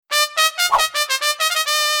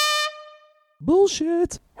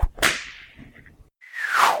Bullshit.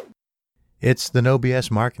 It's the No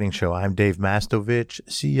BS Marketing Show. I'm Dave Mastovich,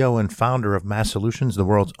 CEO and founder of Mass Solutions, the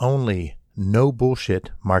world's only no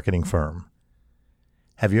bullshit marketing firm.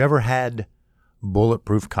 Have you ever had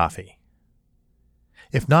bulletproof coffee?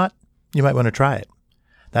 If not, you might want to try it.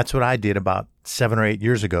 That's what I did about 7 or 8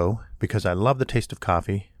 years ago because I love the taste of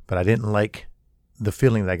coffee, but I didn't like the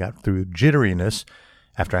feeling that I got through jitteriness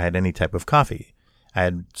after I had any type of coffee. I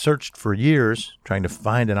had searched for years trying to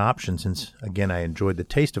find an option since, again, I enjoyed the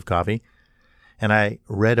taste of coffee. And I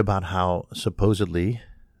read about how supposedly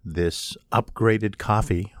this upgraded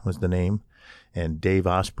coffee was the name, and Dave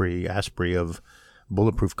Asprey of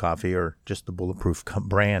Bulletproof Coffee, or just the Bulletproof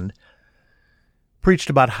brand, preached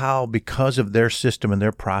about how because of their system and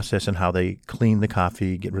their process and how they clean the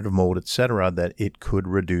coffee, get rid of mold, etc., that it could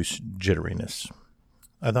reduce jitteriness.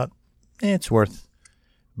 I thought, it's worth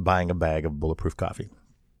buying a bag of Bulletproof Coffee.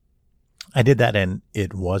 I did that, and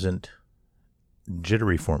it wasn't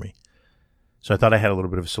jittery for me. So I thought I had a little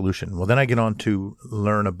bit of a solution. Well, then I get on to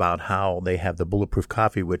learn about how they have the Bulletproof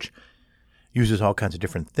Coffee, which uses all kinds of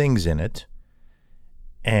different things in it.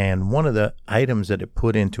 And one of the items that it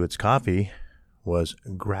put into its coffee was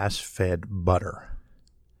grass-fed butter.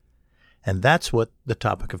 And that's what the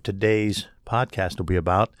topic of today's podcast will be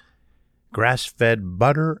about, grass-fed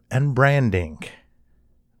butter and branding.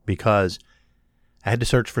 Because I had to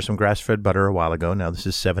search for some grass-fed butter a while ago. Now, this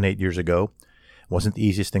is 7, 8 years ago. Wasn't the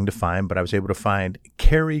easiest thing to find, but I was able to find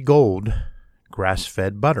Kerrygold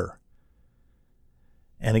grass-fed butter.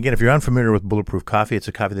 And again, if you're unfamiliar with Bulletproof Coffee, it's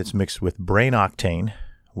a coffee that's mixed with brain octane,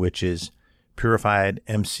 which is purified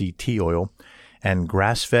MCT oil, and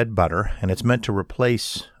grass-fed butter, and it's meant to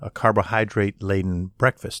replace a carbohydrate-laden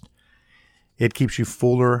breakfast. It keeps you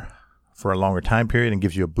fuller for a longer time period and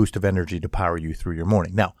gives you a boost of energy to power you through your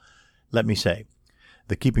morning. Now, let me say,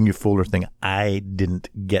 the keeping you fuller thing, I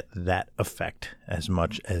didn't get that effect as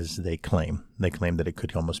much as they claim. They claim that it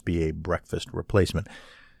could almost be a breakfast replacement.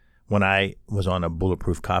 When I was on a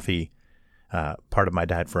Bulletproof Coffee part of my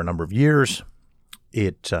diet for a number of years,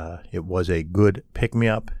 it was a good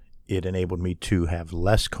pick-me-up. It enabled me to have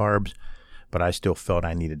less carbs, but I still felt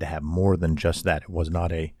I needed to have more than just that. It was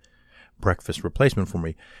not a breakfast replacement for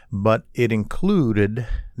me. But it included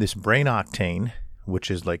this brain octane,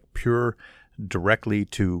 which is like pure directly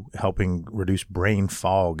to helping reduce brain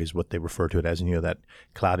fog is what they refer to it as, and that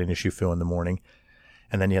cloudiness you feel in the morning.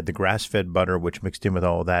 And then you had the grass-fed butter, which mixed in with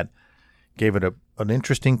all of that, gave it an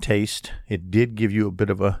interesting taste. It did give you a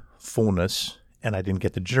bit of a fullness, and I didn't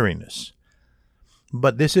get the jitteriness.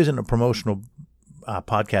 But this isn't a promotional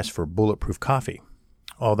podcast for Bulletproof Coffee,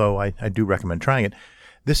 although I do recommend trying it.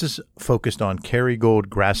 This is focused on Kerrygold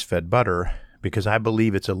grass-fed butter because I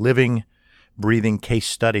believe it's a living, breathing case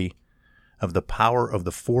study of the power of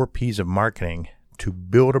the 4 Ps of marketing to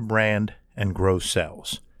build a brand and grow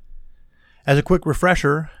sales. As a quick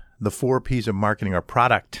refresher, the 4 Ps of marketing are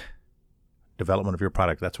product, development of your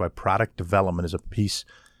product. That's why product development is a piece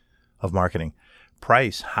of marketing.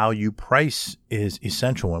 Price, how you price is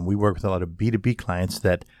essential. And we work with a lot of B2B clients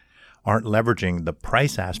that aren't leveraging the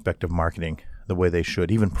price aspect of marketing the way they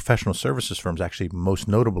should. Even professional services firms, actually, most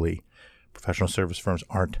notably, professional service firms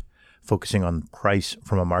aren't focusing on price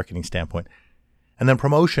from a marketing standpoint. And then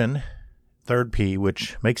promotion, 3rd P,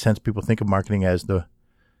 which makes sense. People think of marketing as the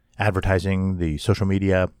advertising, the social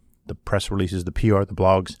media, the press releases, the PR, the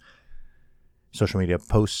blogs, social media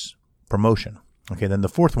posts, promotion. Okay, then the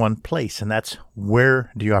 4th one, place, and that's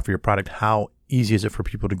where do you offer your product? How easy is it for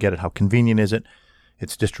people to get it? How convenient is it?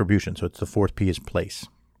 It's distribution. So it's the 4th P is place.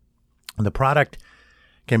 And the product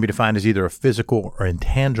can be defined as either a physical or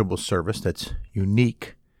intangible service that's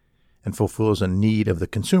unique and fulfills a need of the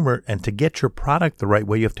consumer. And to get your product the right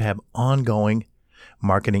way, you have to have ongoing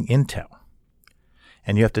marketing intel.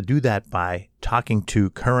 And you have to do that by talking to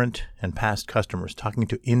current and past customers, talking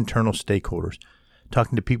to internal stakeholders,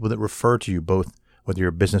 talking to people that refer to you, both whether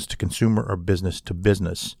you're business to consumer or business to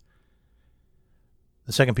business.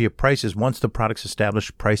 The 2nd P of price is once the product's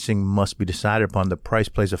established, pricing must be decided upon. The price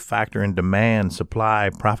plays a factor in demand, supply,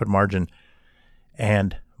 profit margin,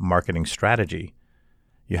 and marketing strategy.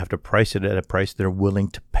 You have to price it at a price they're willing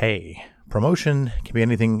to pay. Promotion can be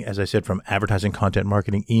anything, as I said, from advertising, content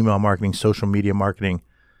marketing, email marketing, social media marketing,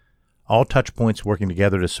 all touch points working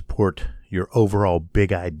together to support your overall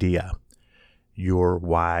big idea, your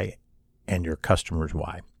why, and your customer's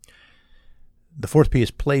why. The 4th P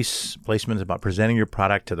is place. Placement is about presenting your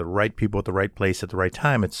product to the right people at the right place at the right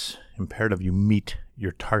time. It's imperative you meet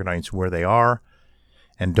your target audience where they are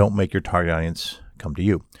and don't make your target audience come to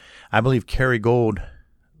you. I believe Kerrygold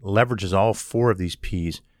leverages all 4 of these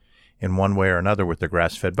Ps in one way or another with their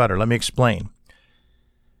grass-fed butter. Let me explain.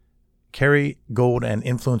 Kerrygold and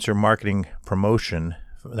influencer marketing promotion,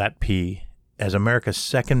 that P, as America's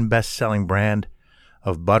second best-selling brand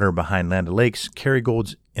of butter behind Land O'Lakes,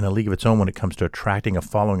 Kerrygold's in a league of its own when it comes to attracting a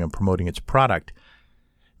following and promoting its product.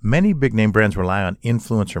 Many big-name brands rely on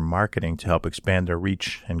influencer marketing to help expand their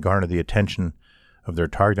reach and garner the attention of their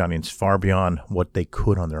target audience far beyond what they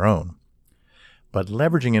could on their own. But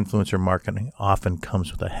leveraging influencer marketing often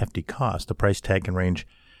comes with a hefty cost. The price tag can range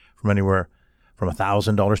from anywhere from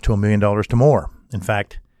 $1,000 to $1 million to more. In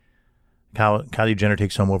fact, Kylie Jenner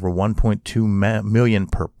takes home over $1.2 million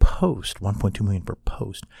per post. $1.2 million per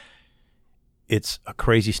post. It's a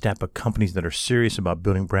crazy stat, but companies that are serious about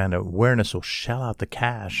building brand awareness will shell out the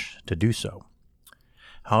cash to do so.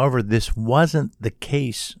 However, this wasn't the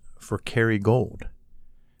case for Kerrygold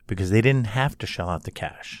because they didn't have to shell out the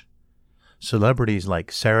cash. Celebrities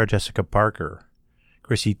like Sarah Jessica Parker,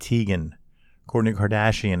 Chrissy Teigen, Kourtney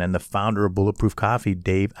Kardashian, and the founder of Bulletproof Coffee,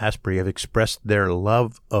 Dave Asprey, have expressed their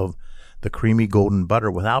love of the creamy golden butter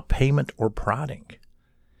without payment or prodding.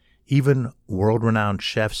 Even world-renowned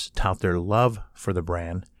chefs tout their love for the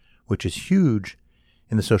brand, which is huge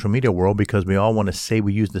in the social media world because we all want to say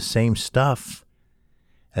we use the same stuff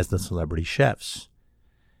as the celebrity chefs.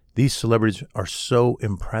 These celebrities are so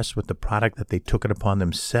impressed with the product that they took it upon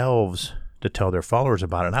themselves to tell their followers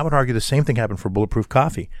about it. And I would argue the same thing happened for Bulletproof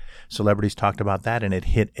Coffee. Celebrities talked about that, and it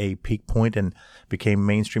hit a peak point and became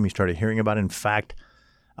mainstream. You started hearing about it. In fact,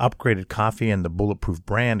 Upgraded Coffee and the Bulletproof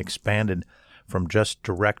brand expanded from just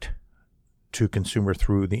direct to consumer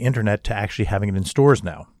through the internet to actually having it in stores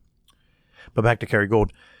now. But back to Kerrygold.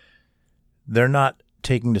 They're not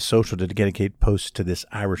taking to social to dedicate posts to this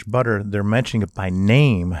Irish butter. They're mentioning it by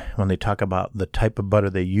name when they talk about the type of butter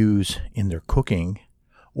they use in their cooking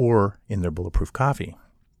or in their Bulletproof Coffee.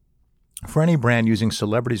 For any brand, using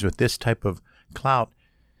celebrities with this type of clout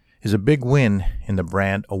is a big win in the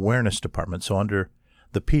brand awareness department. So under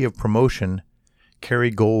the P of promotion,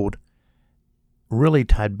 Kerrygold really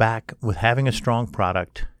tied back with having a strong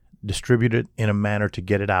product, distributed in a manner to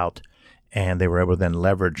get it out, and they were able to then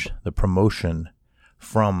leverage the promotion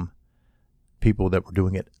from people that were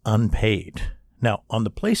doing it unpaid. Now, on the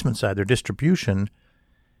placement side, their distribution,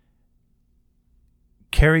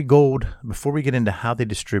 Kerrygold, before we get into how they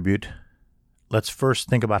distribute, let's first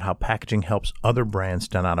think about how packaging helps other brands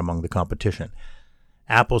stand out among the competition.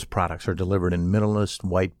 Apple's products are delivered in minimalist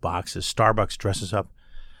white boxes. Starbucks dresses up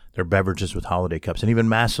their beverages with holiday cups. And even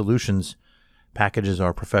Mass Solutions packages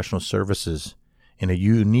our professional services in a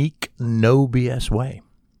unique, no BS way.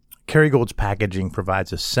 Kerrygold's packaging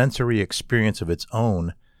provides a sensory experience of its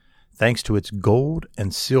own thanks to its gold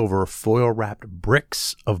and silver foil-wrapped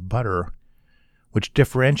bricks of butter, which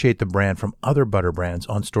differentiate the brand from other butter brands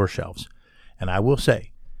on store shelves. And I will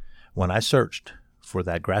say, when I searched for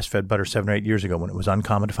that grass-fed butter 7 or 8 years ago when it was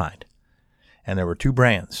uncommon to find, and there were two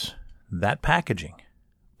brands, that packaging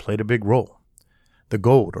played a big role. The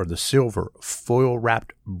gold or the silver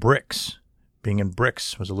foil-wrapped bricks, being in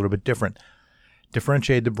bricks, was a little bit different,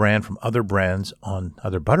 differentiated the brand from other brands on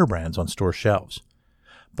other butter brands on store shelves.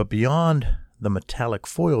 But beyond the metallic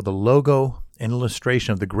foil, the logo and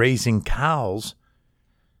illustration of the grazing cows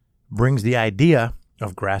brings the idea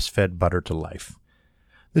of grass-fed butter to life.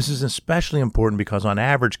 This is especially important because on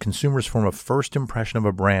average, consumers form a first impression of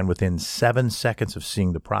a brand within 7 seconds of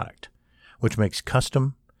seeing the product, which makes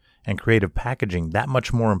custom and creative packaging that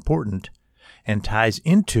much more important and ties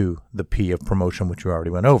into the P of promotion, which we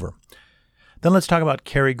already went over. Then let's talk about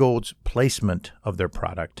Kerrygold's placement of their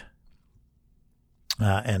product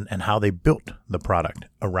and how they built the product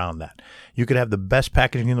around that. You could have the best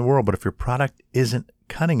packaging in the world, but if your product isn't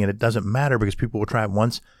cutting it, it doesn't matter because people will try it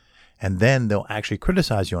once and then they'll actually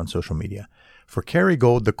criticize you on social media. For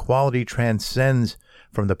Kerrygold, the quality transcends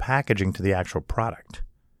from the packaging to the actual product.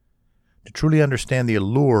 To truly understand the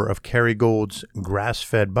allure of Kerrygold's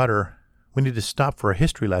grass-fed butter, we need to stop for a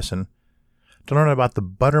history lesson to learn about the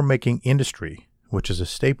butter-making industry, which is a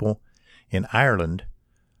staple in Ireland,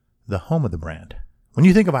 the home of the brand. When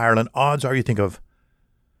you think of Ireland, odds are you think of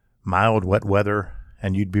mild, wet weather,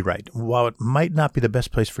 and you'd be right. While it might not be the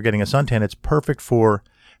best place for getting a suntan, it's perfect for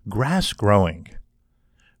grass growing,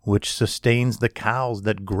 which sustains the cows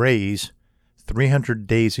that graze 300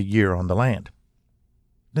 days a year on the land.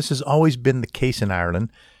 This has always been the case in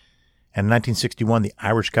Ireland, and in 1961, the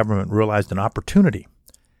Irish government realized an opportunity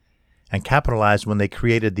and capitalized when they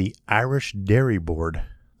created the Irish Dairy Board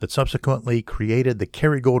that subsequently created the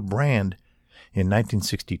Kerrygold brand in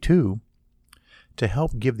 1962 to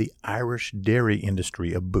help give the Irish dairy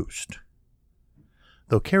industry a boost.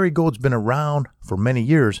 Though Kerrygold's been around for many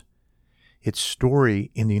years, its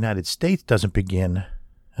story in the United States doesn't begin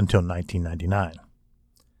until 1999.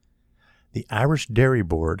 The Irish Dairy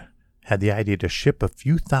Board had the idea to ship a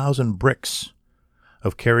few thousand bricks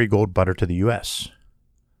of Kerrygold butter to the U.S.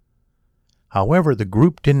 However, the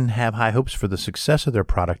group didn't have high hopes for the success of their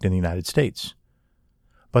product in the United States.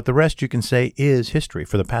 But the rest, you can say, is history.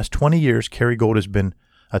 For the past 20 years, Kerrygold has been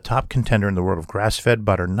a top contender in the world of grass-fed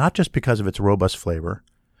butter, not just because of its robust flavor,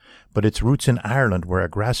 but its roots in Ireland, where a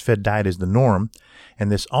grass-fed diet is the norm, and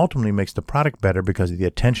this ultimately makes the product better because of the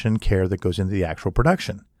attention and care that goes into the actual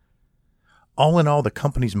production. All in all, the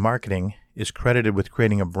company's marketing is credited with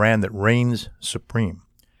creating a brand that reigns supreme.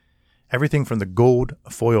 Everything from the gold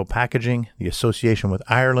foil packaging, the association with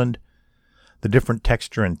Ireland, the different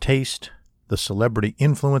texture and taste, the celebrity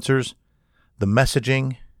influencers, the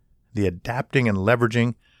messaging, the adapting and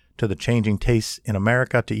leveraging to the changing tastes in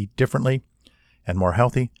America to eat differently and more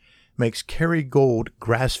healthy, makes Kerrygold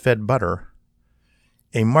grass-fed butter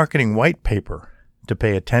a marketing white paper to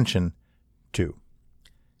pay attention to.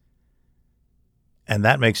 And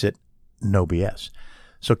that makes it no BS.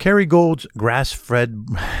 So Kerrygold's grass-fed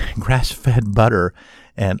butter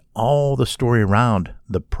and all the story around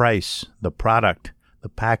the price, the product, the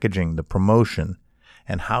packaging, the promotion,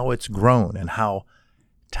 and how it's grown, and how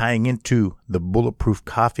tying into the bulletproof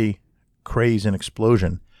coffee craze and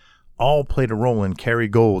explosion all played a role in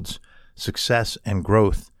Kerrygold's success and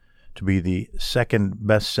growth to be the second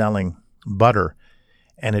best-selling butter.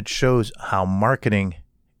 And it shows how marketing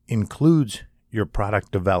includes your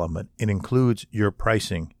product development. It includes your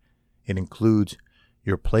pricing. It includes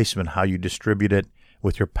your placement, how you distribute it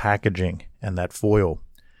with your packaging and that foil.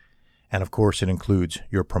 And of course, it includes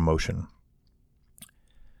your promotion.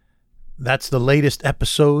 That's the latest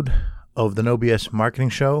episode of the No BS Marketing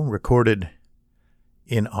Show, recorded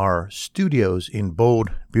in our studios in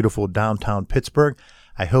bold, beautiful downtown Pittsburgh.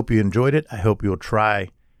 I hope you enjoyed it. I hope you'll try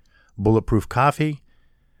Bulletproof Coffee.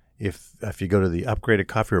 If you go to the Upgraded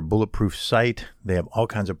Coffee or Bulletproof site, they have all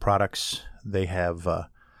kinds of products. They have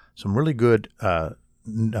some really good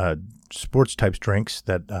sports types drinks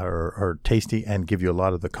that are tasty and give you a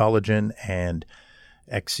lot of the collagen and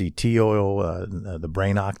XCT oil, the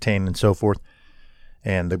brain octane and so forth.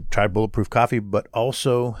 And try Bulletproof Coffee, but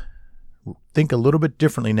also think a little bit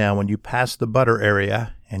differently now when you pass the butter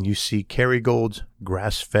area and you see Kerrygold's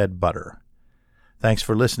grass-fed butter. Thanks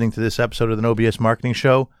for listening to this episode of the No BS Marketing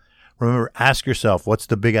Show. Remember, ask yourself, what's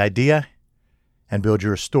the big idea? And build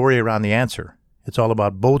your story around the answer. It's all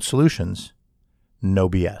about bold solutions, no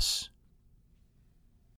BS.